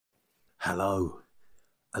Hello,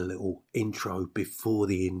 a little intro before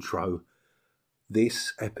the intro.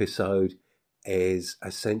 This episode is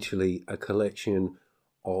essentially a collection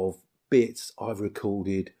of bits I've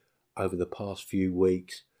recorded over the past few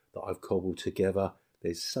weeks that I've cobbled together.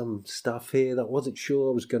 There's some stuff here that I wasn't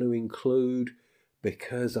sure I was going to include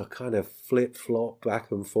because I kind of flip-flop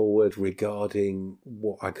back and forward regarding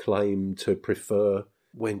what I claim to prefer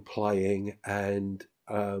when playing, and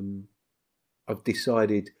I've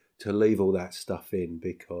decided to leave all that stuff in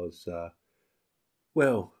because, I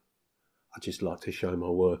just like to show my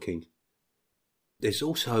working. There's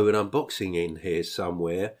also an unboxing in here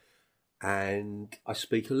somewhere, and I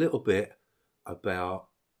speak a little bit about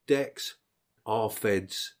Dex,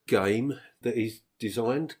 Arfed's game that he's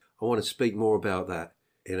designed. I want to speak more about that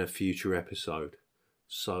in a future episode.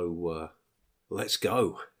 So, let's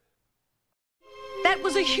go. That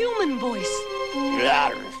was a human voice.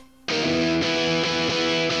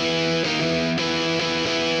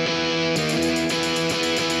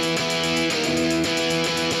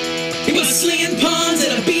 He was slinging puns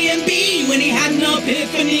at a B&B when he had an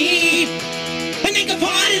epiphany. And they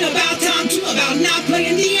complained about time too, about not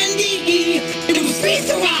playing D&D. It was free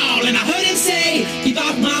for all, and I heard him say, "Keep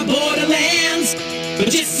off my Borderlands. But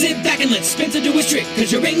just sit back and let Spencer do his trick,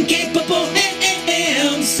 cause you're incapable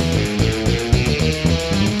hands."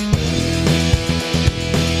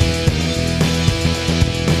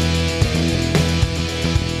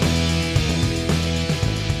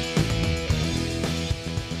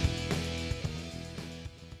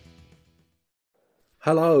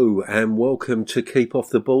 Hello and welcome to Keep Off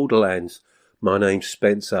the Borderlands. My name's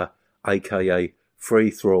Spencer, aka Free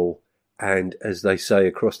Thrall, and as they say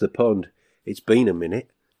across the pond, it's been a minute.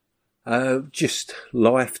 Just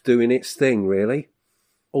life doing its thing, really.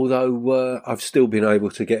 Although I've still been able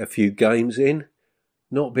to get a few games in,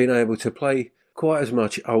 not been able to play quite as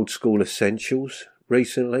much old school Essentials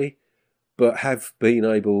recently, but have been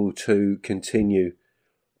able to continue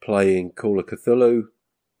playing Call of Cthulhu,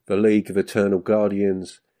 the League of Eternal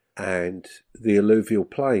Guardians, and the Alluvial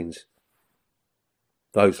Plains.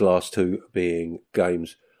 Those last two being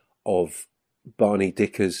games of Barney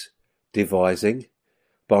Dicker's devising.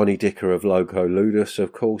 Barney Dicker of Loco Ludus,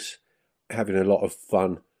 of course, having a lot of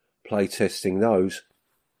fun playtesting those.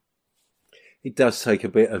 It does take a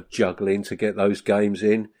bit of juggling to get those games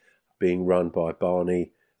in, being run by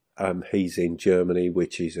Barney. He's in Germany,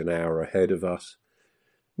 which is an hour ahead of us,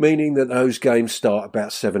 meaning that those games start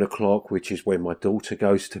about 7 o'clock, which is when my daughter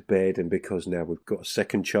goes to bed, and because now we've got a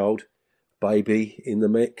second child, baby, in the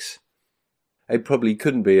mix, it probably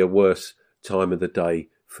couldn't be a worse time of the day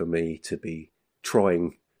for me to be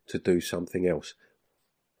trying to do something else.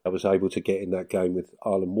 I was able to get in that game with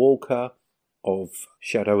Alan Walker of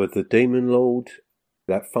Shadow of the Demon Lord,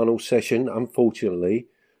 that funnel session. Unfortunately,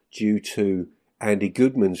 due to Andy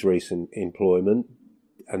Goodman's recent employment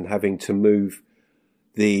and having to move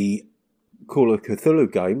the Call of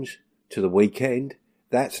Cthulhu games to the weekend,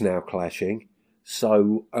 that's now clashing.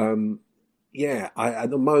 So, at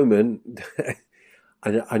the moment,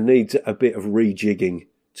 I need a bit of rejigging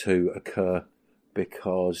to occur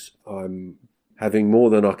because I'm having more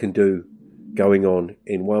than I can do going on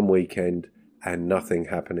in one weekend and nothing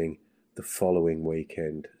happening the following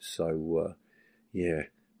weekend. So,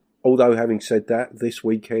 Although having said that, this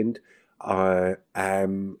weekend I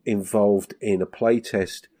am involved in a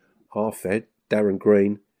playtest. Arfed, Darren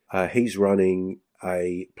Green, he's running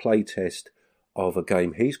a playtest of a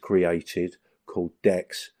game he's created called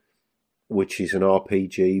Dex, which is an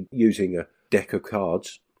RPG using a deck of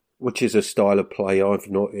cards, which is a style of play I've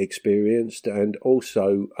not experienced. And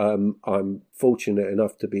also I'm fortunate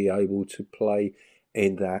enough to be able to play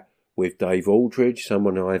in that with Dave Aldridge,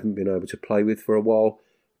 someone I haven't been able to play with for a while,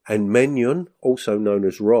 and Menyon, also known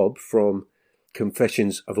as Rob from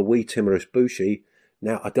Confessions of a Wee Timorous Bushi.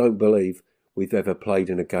 Now, I don't believe we've ever played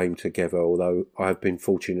in a game together, although I've been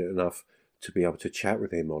fortunate enough to be able to chat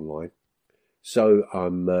with him online. So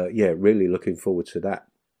I'm, really looking forward to that.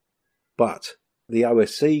 But the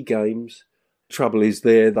OSC games, trouble is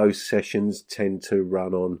there, those sessions tend to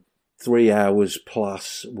run on 3 hours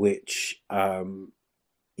plus, which,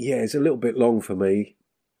 is a little bit long for me.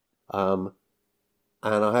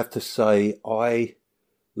 And I have to say, I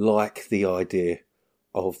like the idea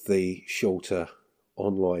of the shorter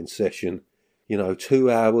online session. 2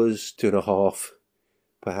 hours, 2.5,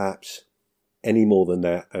 perhaps. Any more than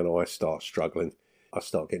that, and I start struggling. I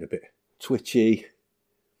start getting a bit twitchy.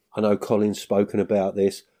 I know Colin's spoken about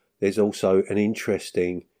this. There's also an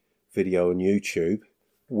interesting video on YouTube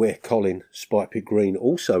where Colin Spikepig Green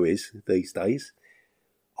also is these days.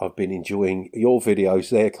 I've been enjoying your videos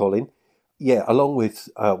there, Colin. yeah, along with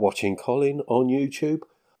watching Colin on YouTube,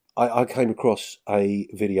 I came across a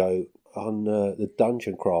video on the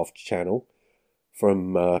Dungeon Craft channel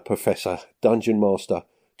from Professor Dungeon Master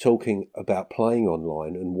talking about playing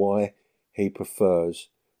online and why he prefers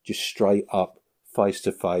just straight up face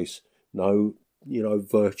to face, no,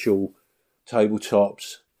 virtual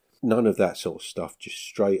tabletops, none of that sort of stuff, just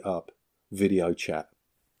straight up video chat.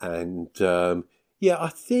 And yeah, I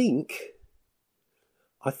think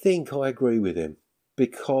I agree with him,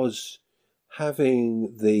 because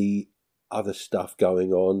having the other stuff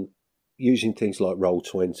going on, using things like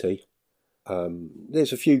Roll20,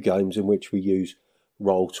 there's a few games in which we use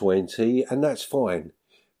Roll20, and that's fine.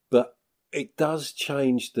 But it does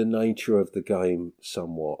change the nature of the game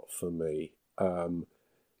somewhat for me.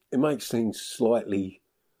 It makes things slightly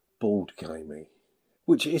board gamey,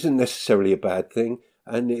 which isn't necessarily a bad thing.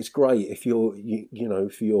 And it's great if you're,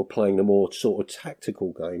 if you're playing a more sort of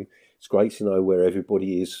tactical game. It's great to know where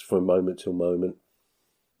everybody is from moment to moment.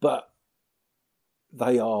 But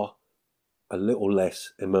they are a little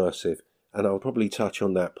less immersive. And I'll probably touch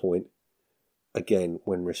on that point again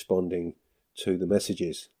when responding to the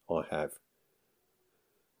messages I have.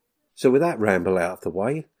 So with that ramble out of the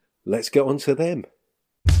way, let's get on to them.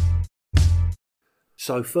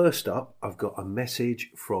 So first up, I've got a message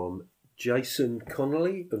from Jason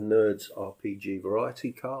Connolly of Nerds RPG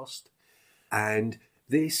Variety Cast, and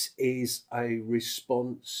this is a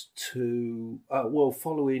response to,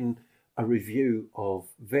 following a review of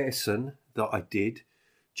Versen that I did.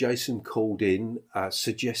 Jason called in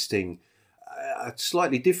suggesting a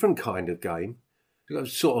slightly different kind of game,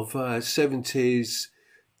 sort of 70s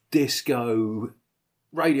disco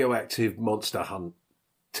radioactive monster hunt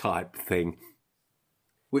type thing,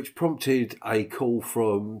 which prompted a call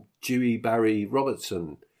from Dewey Barry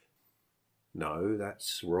Robertson. No,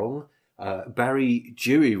 that's wrong. Barry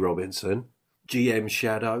Dewey Robinson, GM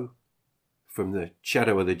Shadow, from the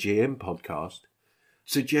Shadow of the GM podcast,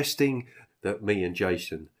 suggesting that me and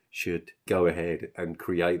Jason should go ahead and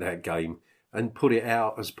create that game and put it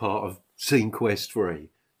out as part of Scene Quest 3.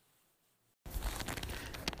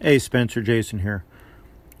 Hey Spencer, Jason here.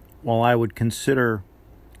 While I would consider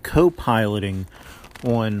co-piloting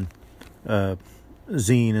on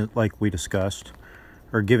Zine like we discussed,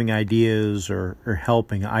 or giving ideas or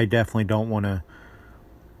helping, I definitely don't want to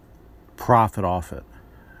profit off it.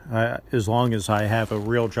 As long as I have a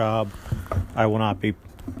real job, I will not be,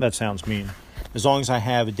 that sounds mean. As long as I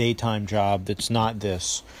have a daytime job that's not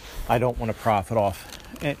this, I don't want to profit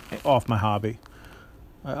off my hobby.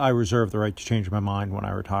 I reserve the right to change my mind when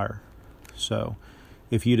I retire. So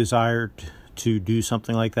if you desire to do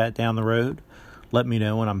something like that down the road, let me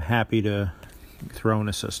know, and I'm happy to throw an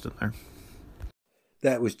assistant there.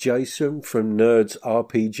 That was Jason from Nerds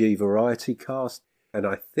RPG Variety Cast, and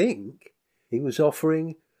I think he was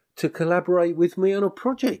offering to collaborate with me on a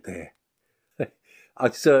project there. I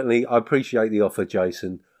appreciate the offer,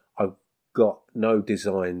 Jason. I've got no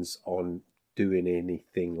designs on doing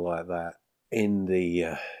anything like that in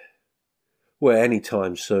the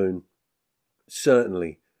anytime soon.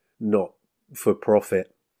 Certainly not for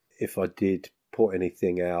profit. If I did put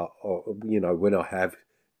anything out, or when I have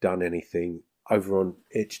done anything over on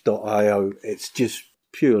itch.io, it's just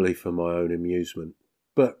purely for my own amusement.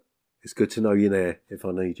 But it's good to know you're there if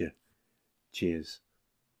I need you. Cheers.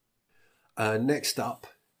 Next up,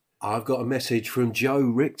 I've got a message from Joe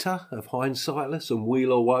Richter of Hindsightless and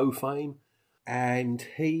Wheel of Woe fame, and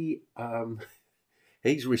he's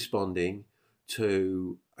responding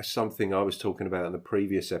to something I was talking about in the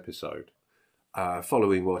previous episode,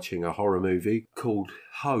 following watching a horror movie called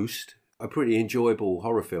Host, a pretty enjoyable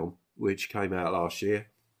horror film which came out last year,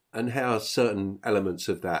 and how certain elements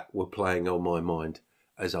of that were playing on my mind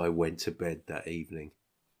as I went to bed that evening.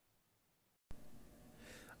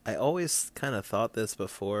 I always kind of thought this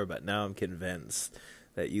before, but now I'm convinced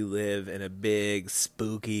that you live in a big,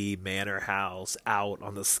 spooky manor house out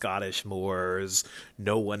on the Scottish moors,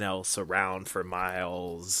 no one else around for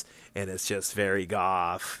miles, and it's just very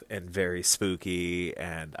goth and very spooky,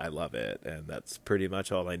 and I love it. And that's pretty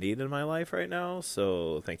much all I need in my life right now,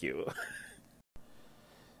 so thank you.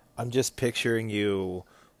 I'm just picturing you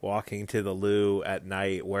walking to the loo at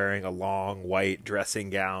night wearing a long white dressing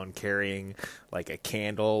gown, carrying like a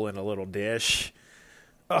candle in a little dish.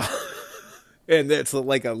 And it's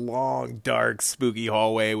like a long, dark, spooky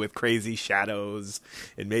hallway with crazy shadows,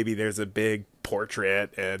 and maybe there's a big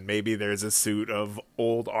portrait, and maybe there's a suit of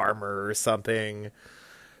old armor or something.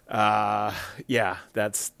 Yeah,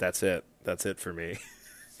 that's it. That's it for me.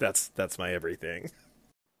 That's my everything.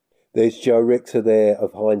 There's Joe Richter there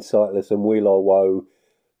of Hindsightless and Wheel of Woe,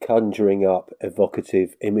 conjuring up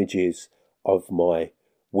evocative images of my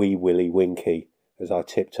wee willy winky as I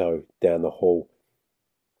tiptoe down the hall.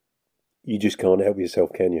 You just can't help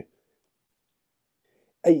yourself, can you?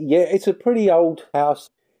 Yeah, it's a pretty old house,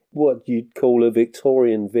 what you'd call a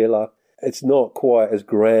Victorian villa. It's not quite as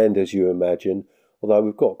grand as you imagine, although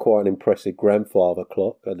we've got quite an impressive grandfather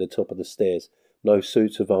clock at the top of the stairs. No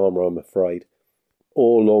suits of armour, I'm afraid,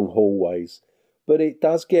 or long hallways. But it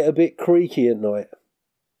does get a bit creaky at night.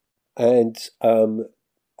 And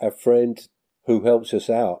a friend who helps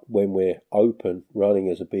us out when we're open, running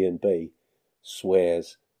as a B&B,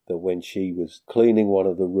 swears that when she was cleaning one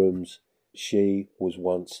of the rooms, she was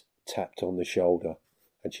once tapped on the shoulder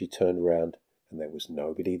and she turned around and there was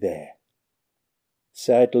nobody there.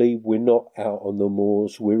 Sadly, we're not out on the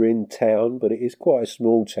moors. We're in town, but it is quite a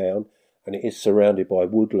small town and it is surrounded by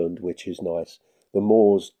woodland, which is nice. The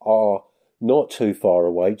moors are not too far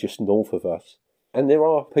away, just north of us. And there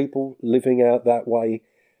are people living out that way,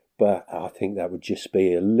 but I think that would just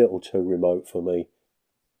be a little too remote for me.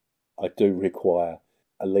 I do require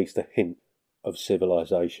at least a hint of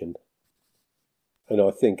civilization. And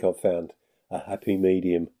I think I've found a happy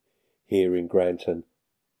medium here in Granton.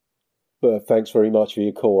 But thanks very much for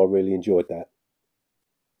your call. I really enjoyed that.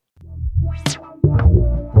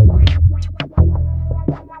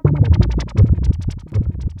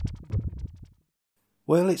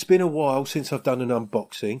 Well, it's been a while since I've done an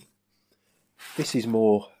unboxing. This is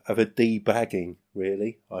more of a debagging,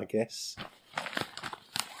 really, I guess.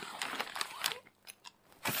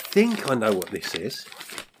 I think I know what this is,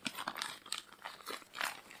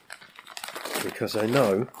 because I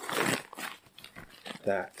know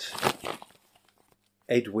that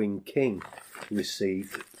Edwin King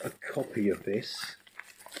received a copy of this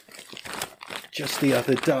just the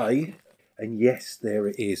other day, and yes, there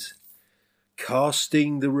it is.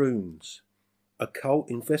 Casting the Runes, Occult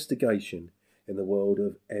Investigation in the World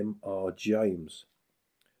of M.R. James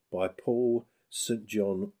by Paul St.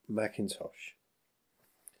 John McIntosh.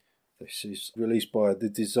 This is released by The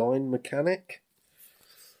Design Mechanic.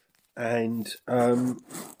 And,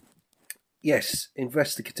 yes,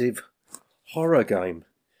 investigative horror game.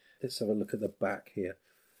 Let's have a look at the back here.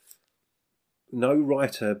 No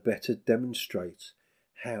writer better demonstrates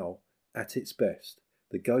how, at its best,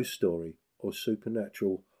 the ghost story or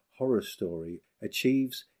supernatural horror story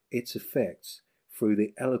achieves its effects through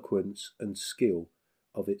the eloquence and skill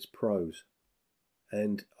of its prose.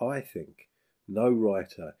 And I think no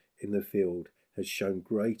writer in the field has shown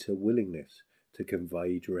greater willingness to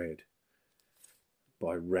convey dread.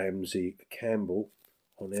 By Ramsey Campbell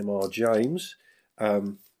on M.R. James.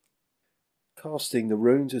 Casting the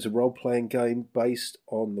Runes is a role-playing game based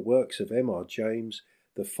on the works of M.R. James,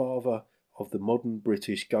 the father of the modern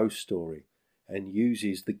British ghost story, and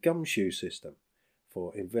uses the gumshoe system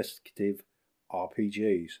for investigative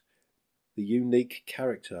RPGs. The unique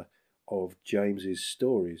character of James's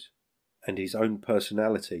stories and his own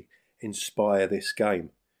personality inspire this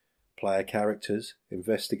game. Player characters,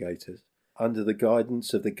 investigators, under the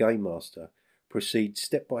guidance of the Game Master, proceed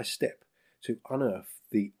step by step to unearth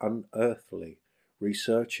the unearthly,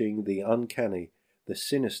 researching the uncanny, the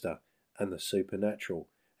sinister and the supernatural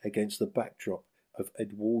against the backdrop of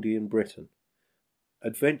Edwardian Britain.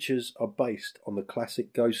 Adventures are based on the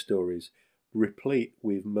classic ghost stories, replete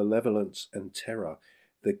with malevolence and terror,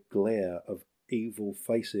 the glare of evil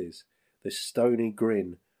faces, the stony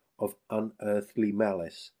grin of unearthly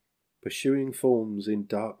malice, pursuing forms in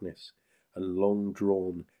darkness and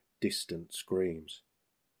long-drawn, distant screams.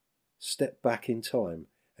 Step back in time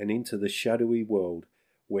and into the shadowy world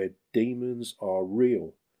where demons are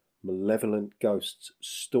real, malevolent ghosts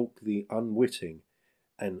stalk the unwitting,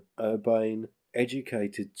 and urbane,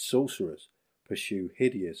 educated sorcerers pursue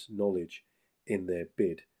hideous knowledge in their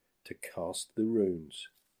bid to cast the runes.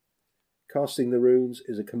 Casting the Runes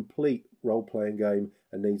is a complete role-playing game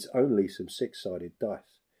and needs only some six-sided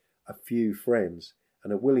dice, a few friends,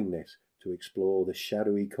 and a willingness to explore the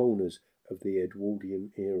shadowy corners of the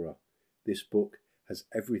Edwardian era. This book has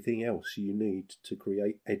everything else you need to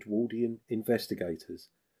create Edwardian investigators,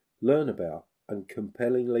 learn about and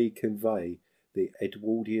compellingly convey the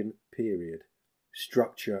Edwardian period,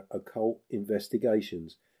 structure occult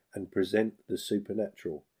investigations, and present the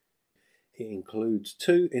supernatural. It includes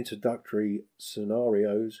 2 introductory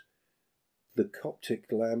scenarios, the Coptic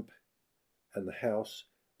lamp and the house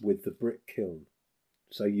with the brick kiln,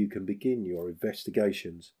 so you can begin your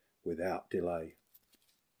investigations without delay.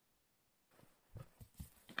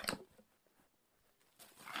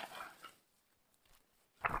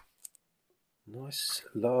 Nice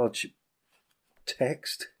large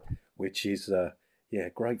text, which is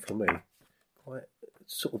great for me. Quite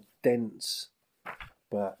sort of dense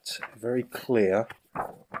but very clear.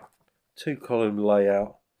 2-column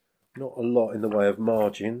layout, not a lot in the way of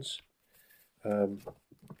margins. So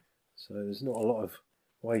there's not a lot of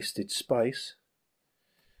wasted space.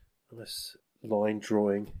 Nice line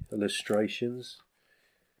drawing illustrations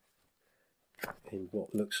in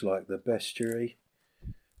what looks like the bestiary.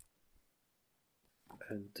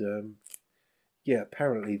 And yeah,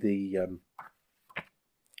 apparently the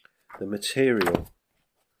material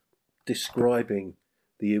describing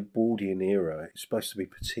the Edwardian era is supposed to be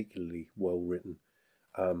particularly well written.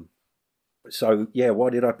 So yeah, why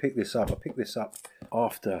did I pick this up? I picked this up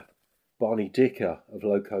after Barney Dicker of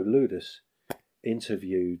Loco Ludus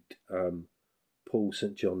interviewed Paul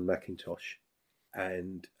St. John McIntosh,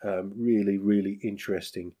 and really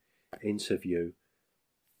interesting interview.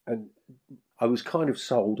 And I was kind of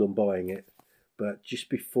sold on buying it, but just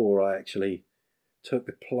before I actually took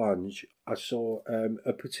the plunge, I saw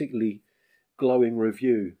a particularly glowing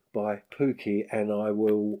review by Pookie, and I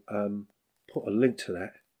will put a link to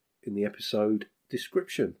that in the episode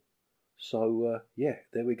description. So yeah,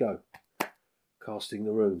 there we go. Casting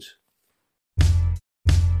the Runes.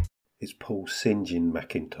 It's Paul St. John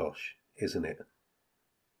McIntosh, isn't it?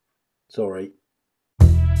 Sorry.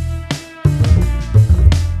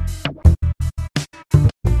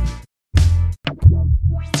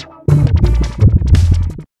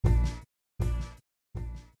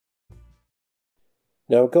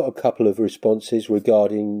 Now, I've got a couple of responses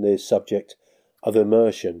regarding the subject of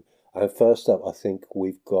immersion. And first up, I think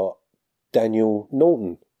we've got Daniel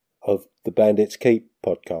Norton of the Bandits Keep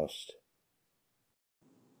podcast.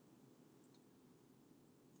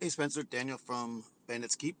 Hey Spencer, Daniel from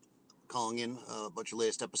Bandits Keep, calling in about your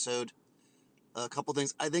latest episode. A couple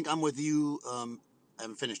things. I think I'm with you. I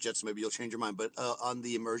haven't finished yet, so maybe you'll change your mind. But on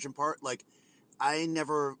the immersion part, like, I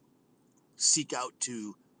never seek out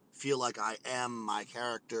to feel like I am my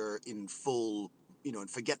character in full, and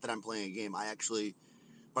forget that I'm playing a game.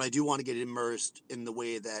 But I do want to get immersed in the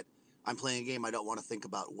way that I'm playing a game. I don't want to think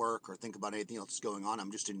about work or think about anything else that's going on.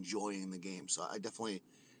 I'm just enjoying the game. So I definitely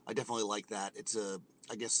like that. It's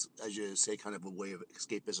I guess, as you say, kind of a way of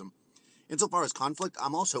escapism. Insofar as conflict,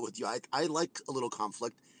 I'm also with you. I like a little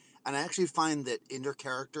conflict, and I actually find that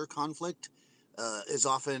inter-character conflict is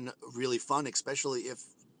often really fun, especially if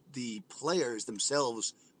the players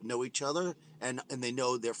themselves know each other and they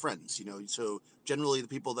know their friends. So generally the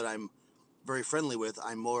people that I'm very friendly with,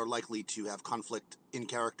 I'm more likely to have conflict in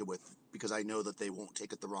character with, because I know that they won't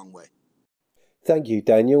take it the wrong way. Thank you,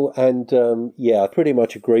 Daniel. And yeah, I pretty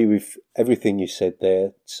much agree with everything you said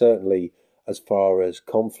there. Certainly, as far as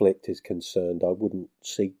conflict is concerned, I wouldn't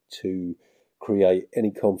seek to create any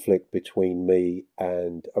conflict between me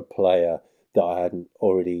and a player that I hadn't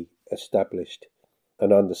already established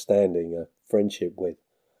an understanding, a friendship with.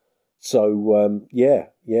 So, yeah.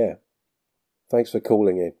 Thanks for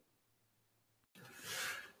calling in.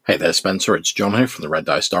 Hey there, Spencer. It's John here from the Red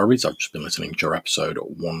Dice Diaries. I've just been listening to your episode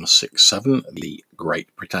 167, The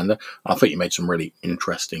Great Pretender. I thought you made some really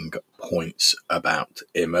interesting points about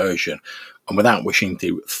immersion. And without wishing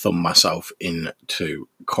to thumb myself into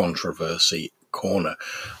controversy corner,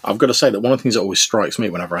 I've got to say that one of the things that always strikes me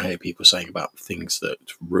whenever I hear people saying about things that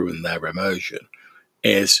ruin their immersion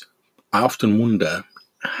is I often wonder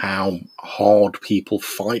how hard people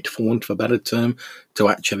fight, for want of a better term, to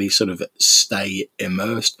actually sort of stay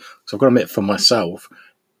immersed. So I've got to admit, for myself,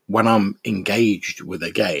 when I'm engaged with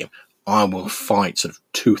a game, I will fight sort of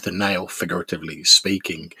tooth and nail, figuratively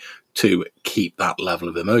speaking, to keep that level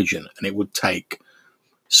of immersion. And it would take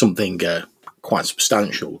something quite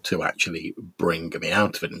substantial to actually bring me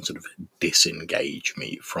out of it and sort of disengage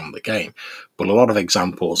me from the game. But a lot of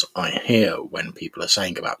examples I hear when people are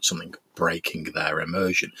saying about something breaking their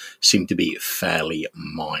immersion seem to be fairly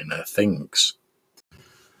minor things.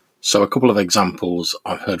 So a couple of examples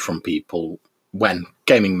I've heard from people when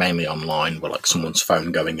gaming mainly online, where like someone's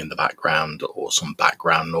phone going in the background or some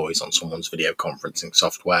background noise on someone's video conferencing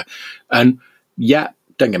software. And yeah,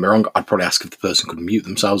 don't get me wrong, I'd probably ask if the person could mute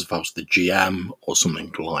themselves if I was the GM or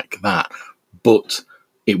something like that. But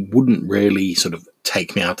it wouldn't really sort of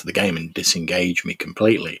take me out of the game and disengage me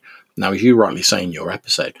completely. Now, as you rightly say in your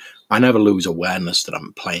episode, I never lose awareness that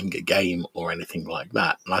I'm playing a game or anything like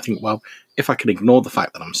that. And I think, well, if I can ignore the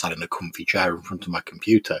fact that I'm sat in a comfy chair in front of my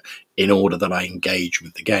computer in order that I engage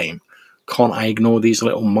with the game, can't I ignore these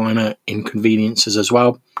little minor inconveniences as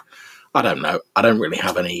well? I don't know. I don't really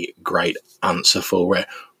have any great answer for it.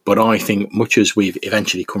 But I think much as we've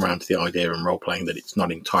eventually come around to the idea in role-playing that it's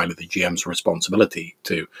not entirely the GM's responsibility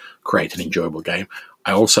to create an enjoyable game,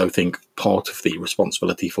 I also think part of the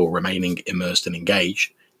responsibility for remaining immersed and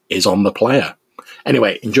engaged is on the player.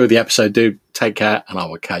 Anyway, enjoy the episode, dude. Take care, and I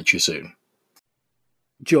will catch you soon.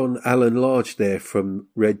 John Allen Large there from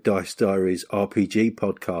Red Dice Diaries RPG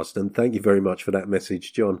podcast, and thank you very much for that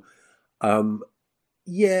message, John.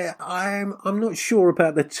 Yeah, I'm not sure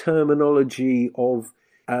about the terminology of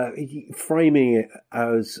framing it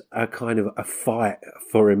as a kind of a fight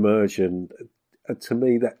for immersion. To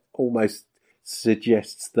me, that almost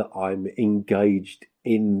suggests that I'm engaged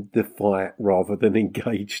in the fight rather than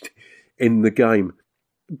engaged in the game.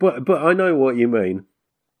 But I know what you mean,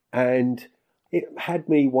 and it had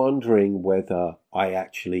me wondering whether I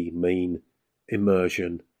actually mean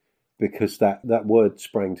immersion, because that word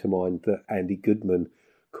sprang to mind that Andy Goodman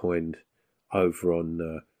coined over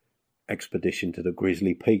on Expedition to the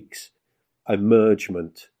Grizzly Peaks,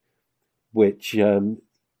 immergement, which,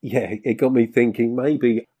 it got me thinking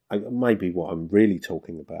maybe what I'm really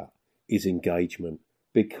talking about is engagement,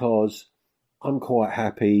 because I'm quite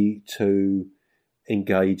happy to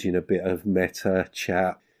engage in a bit of meta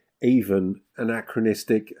chat, even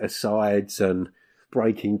anachronistic asides and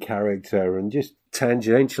breaking character and just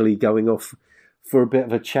tangentially going off for a bit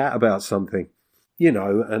of a chat about something,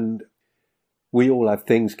 and we all have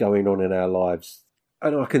things going on in our lives,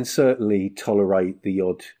 and I can certainly tolerate the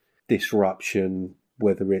odd disruption,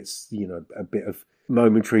 whether it's, a bit of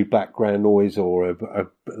momentary background noise or a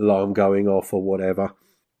alarm going off or whatever.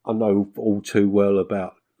 I know all too well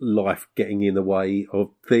about life getting in the way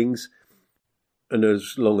of things. And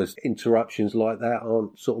as long as interruptions like that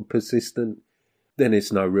aren't sort of persistent, then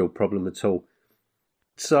it's no real problem at all.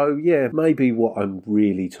 So, yeah, maybe what I'm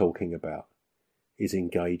really talking about is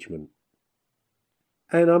engagement.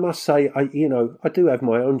 And I must say, I do have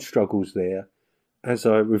my own struggles there. As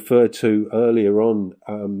I referred to earlier on,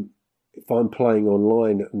 if I'm playing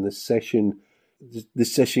online and the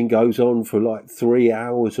session goes on for like 3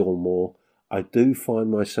 hours or more, I do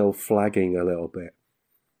find myself flagging a little bit.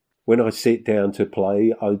 When I sit down to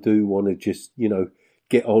play, I do want to just,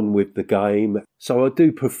 get on with the game. So I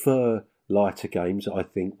do prefer lighter games, I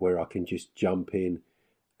think, where I can just jump in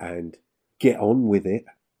and get on with it.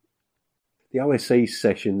 The OSE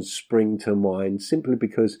sessions spring to mind simply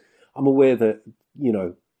because I'm aware that,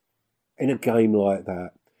 in a game like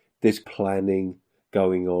that, there's planning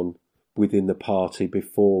going on within the party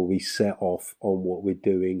before we set off on what we're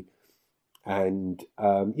doing. And,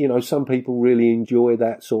 some people really enjoy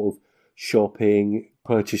that sort of shopping,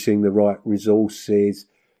 purchasing the right resources,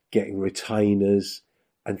 getting retainers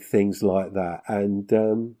and things like that. And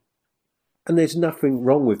there's nothing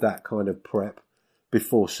wrong with that kind of prep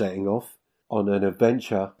before setting off on an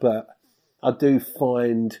adventure. But I do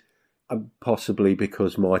find, possibly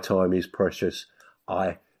because my time is precious,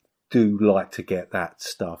 I do like to get that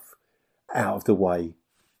stuff out of the way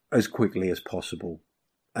as quickly as possible.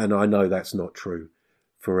 And I know that's not true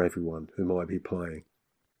for everyone who might be playing.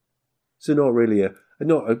 So not really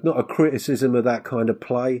not a criticism of that kind of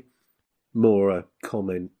play, more a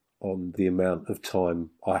comment on the amount of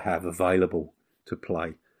time I have available to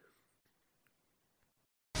play.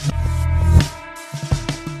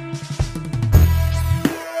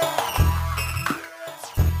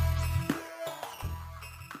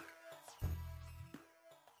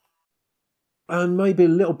 And maybe a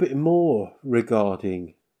little bit more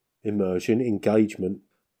regarding immersion, engagement.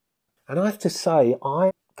 And I have to say,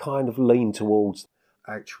 I kind of lean towards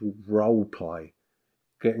actual role play,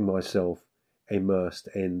 getting myself immersed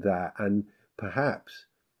in that, and perhaps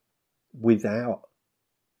without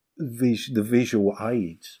the visual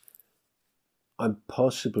aids, I'm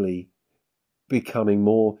possibly becoming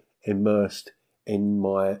more immersed in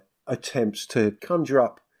my attempts to conjure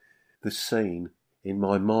up the scene in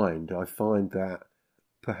my mind. I find that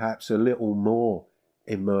perhaps a little more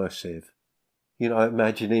immersive.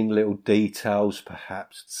 Imagining little details,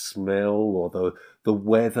 perhaps smell or the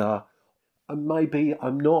weather. And maybe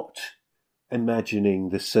I'm not imagining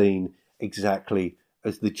the scene exactly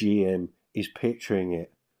as the GM is picturing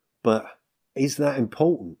it. But is that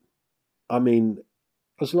important? I mean,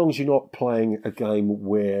 as long as you're not playing a game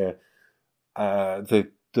where the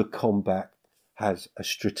combat has a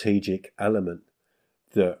strategic element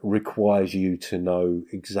that requires you to know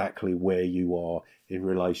exactly where you are in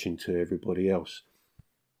relation to everybody else.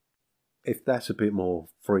 If that's a bit more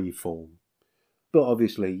free form. But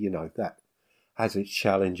obviously, that has its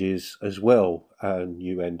challenges as well, and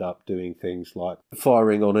you end up doing things like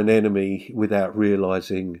firing on an enemy without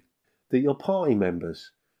realising that your party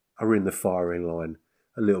members are in the firing line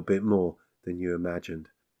a little bit more than you imagined.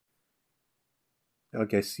 I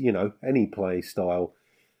guess, any play style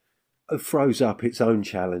throws up its own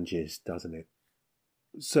challenges, doesn't it?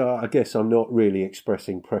 So I guess I'm not really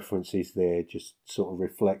expressing preferences there, just sort of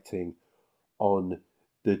reflecting on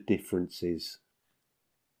the differences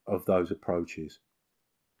of those approaches.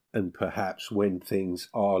 And perhaps when things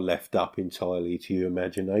are left up entirely to your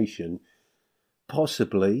imagination,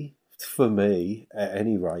 possibly, for me, at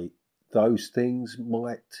any rate, those things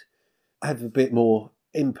might have a bit more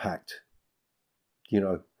impact,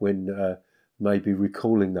 when maybe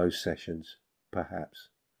recalling those sessions, perhaps.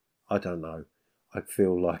 I don't know. I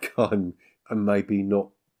feel like I'm maybe not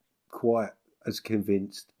quite as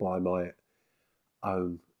convinced by my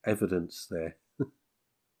own evidence there.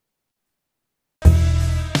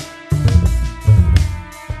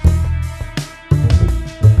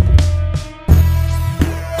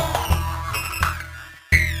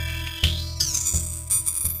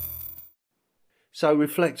 So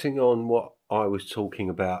reflecting on what I was talking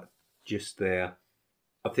about just there,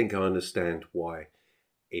 I think I understand why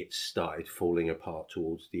it started falling apart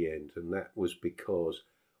towards the end. And that was because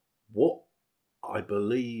what I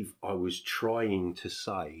believe I was trying to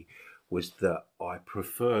say was that I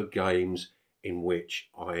prefer games in which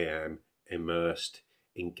I am immersed,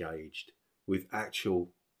 engaged with actual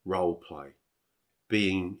role play,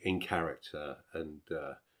 being in character and,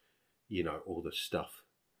 all the stuff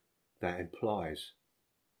that implies.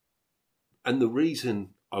 And the reason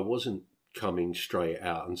I wasn't coming straight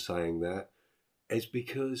out and saying that is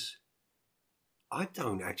because I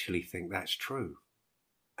don't actually think that's true.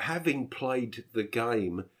 Having played the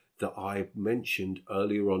game that I mentioned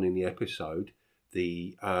earlier on in the episode,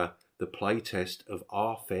 the playtest of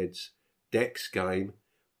Arfed's Decks game,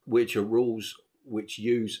 which are rules which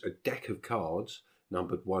use a deck of cards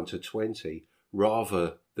numbered 1 to 20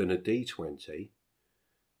 rather than a D20,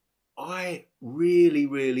 I really,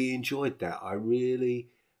 really enjoyed that. I really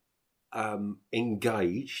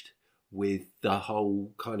engaged with the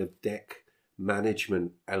whole kind of deck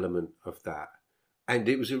management element of that. And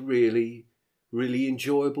it was a really, really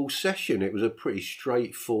enjoyable session. It was a pretty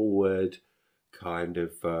straightforward kind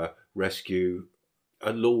of rescue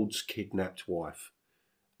a lord's kidnapped wife,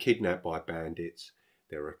 kidnapped by bandits.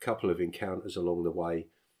 There were a couple of encounters along the way.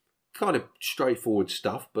 Kind of straightforward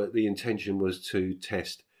stuff, but the intention was to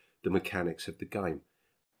test the mechanics of the game.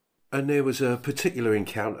 And there was a particular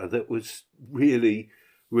encounter that was really,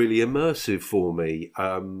 really immersive for me.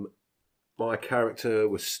 My character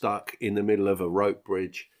was stuck in the middle of a rope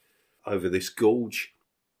bridge over this gorge.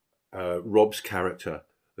 Rob's character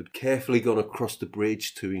had carefully gone across the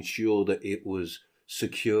bridge to ensure that it was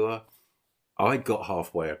secure. I got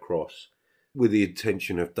halfway across with the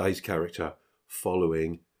intention of Dave's character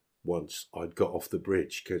following once I'd got off the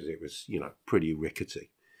bridge because it was, pretty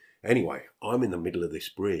rickety. Anyway, I'm in the middle of this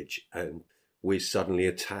bridge and we're suddenly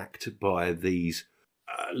attacked by these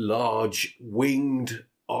large winged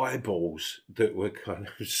eyeballs that were kind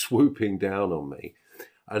of swooping down on me.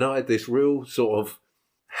 And I had this real sort of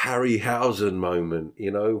Harryhausen moment,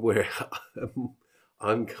 where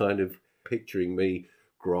I'm kind of picturing me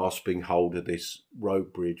grasping hold of this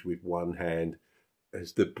rope bridge with one hand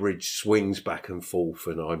as the bridge swings back and forth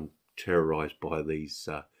and I'm terrorised by these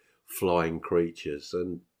flying creatures.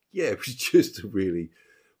 And yeah, it was just a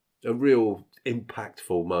real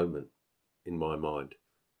impactful moment in my mind.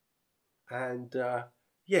 And I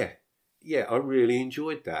really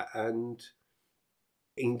enjoyed that. And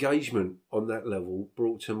engagement on that level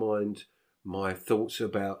brought to mind my thoughts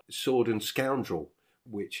about Sword and Scoundrel,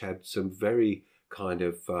 which had some very kind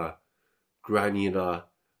of granular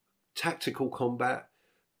tactical combat,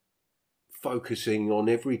 focusing on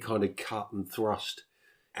every kind of cut and thrust.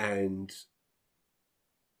 And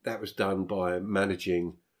that was done by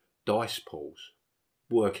managing dice pools,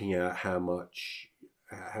 working out how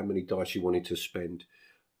many dice you wanted to spend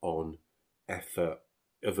on effort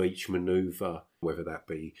of each manoeuvre, whether that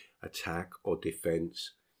be attack or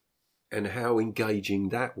defence, and how engaging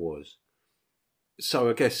that was. So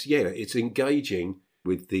I guess, it's engaging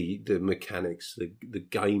with the mechanics, the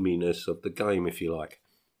gaminess of the game, if you like.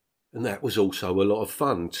 And that was also a lot of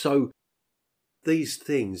fun. So these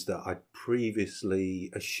things that I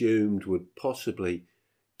previously assumed would possibly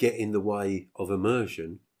get in the way of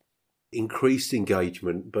immersion increased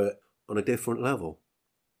engagement, but on a different level.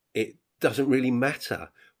 It doesn't really matter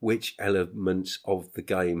which elements of the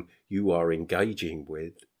game you are engaging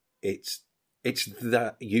with. It's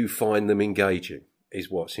that you find them engaging is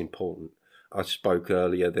what's important. I spoke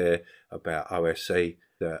earlier there about OSE,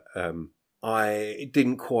 that I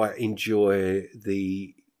didn't quite enjoy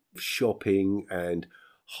the shopping and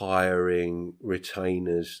hiring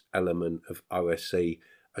retainers element of OSE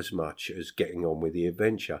as much as getting on with the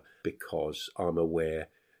adventure, because I'm aware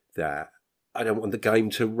that I don't want the game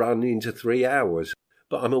to run into 3 hours,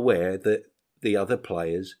 but I'm aware that the other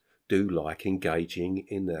players do like engaging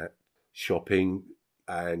in that shopping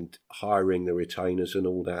and hiring the retainers and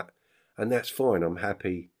all that. And that's fine. I'm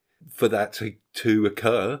happy for that to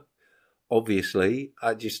occur. Obviously,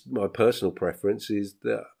 my personal preference is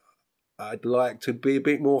that I'd like to be a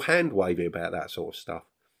bit more hand-wavy about that sort of stuff.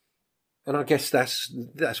 And I guess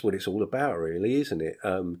that's what it's all about, really, isn't it?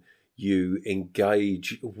 You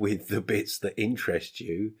engage with the bits that interest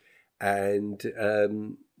you and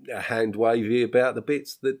hand-wavy about the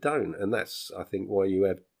bits that don't. And that's, I think, why you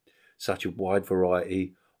have such a wide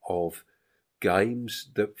variety of games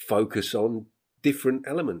that focus on different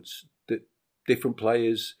elements that different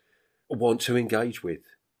players want to engage with.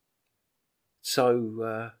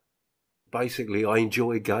 So basically, I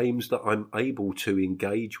enjoy games that I'm able to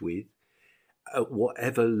engage with at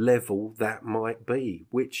whatever level that might be,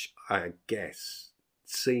 which I guess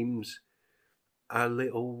seems a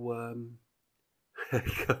little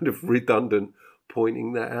kind of redundant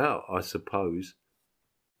pointing that out, I suppose.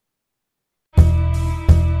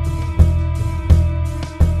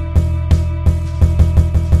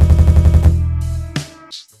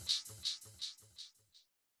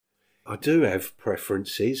 I do have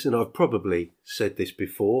preferences, and I've probably said this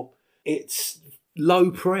before. It's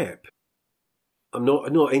low prep. I'm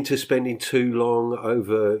not into spending too long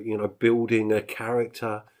over, building a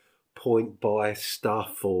character, point buy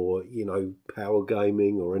stuff, or, power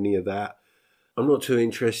gaming or any of that. I'm not too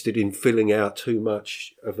interested in filling out too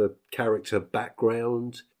much of a character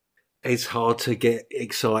background. It's hard to get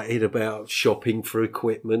excited about shopping for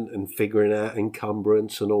equipment and figuring out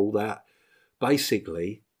encumbrance and all that.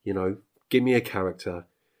 Basically, give me a character,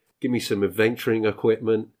 give me some adventuring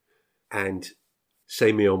equipment, and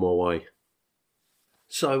send me on my way.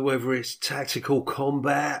 So whether it's tactical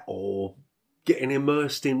combat or getting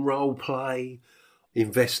immersed in role play,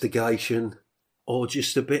 investigation, or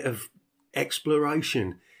just a bit of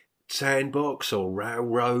exploration, sandbox or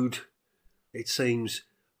railroad, it seems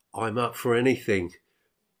I'm up for anything.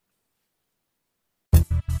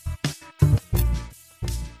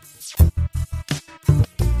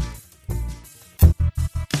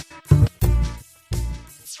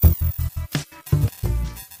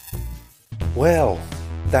 Well,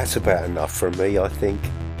 that's about enough from me, I think.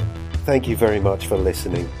 Thank you very much for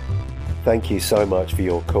listening. Thank you so much for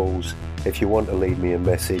your calls. If you want to leave me a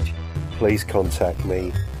message, please contact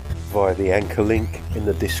me via the Anchor link in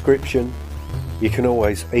the description. You can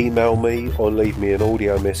always email me or leave me an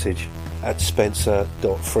audio message at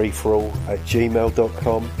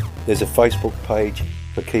spencer.freeforall@gmail.com. There's a Facebook page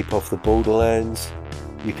for Keep Off the Borderlands.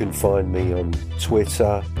 You can find me on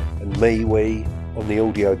Twitter and MeWe, on the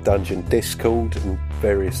Audio Dungeon Discord and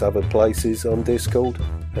various other places on Discord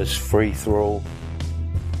as Free Thrall.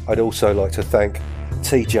 I'd also like to thank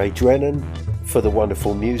TJ Drennan for the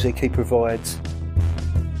wonderful music he provides.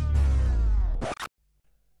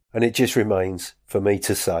 And it just remains for me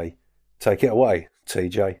to say, take it away,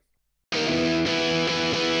 TJ.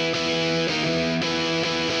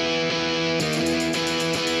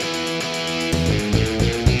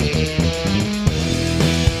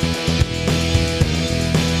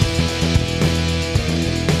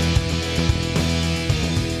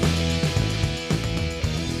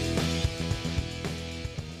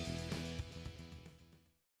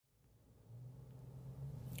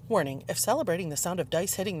 Warning, if celebrating the sound of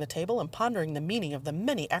dice hitting the table and pondering the meaning of the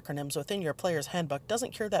many acronyms within your player's handbook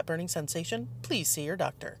doesn't cure that burning sensation, please see your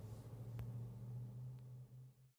doctor.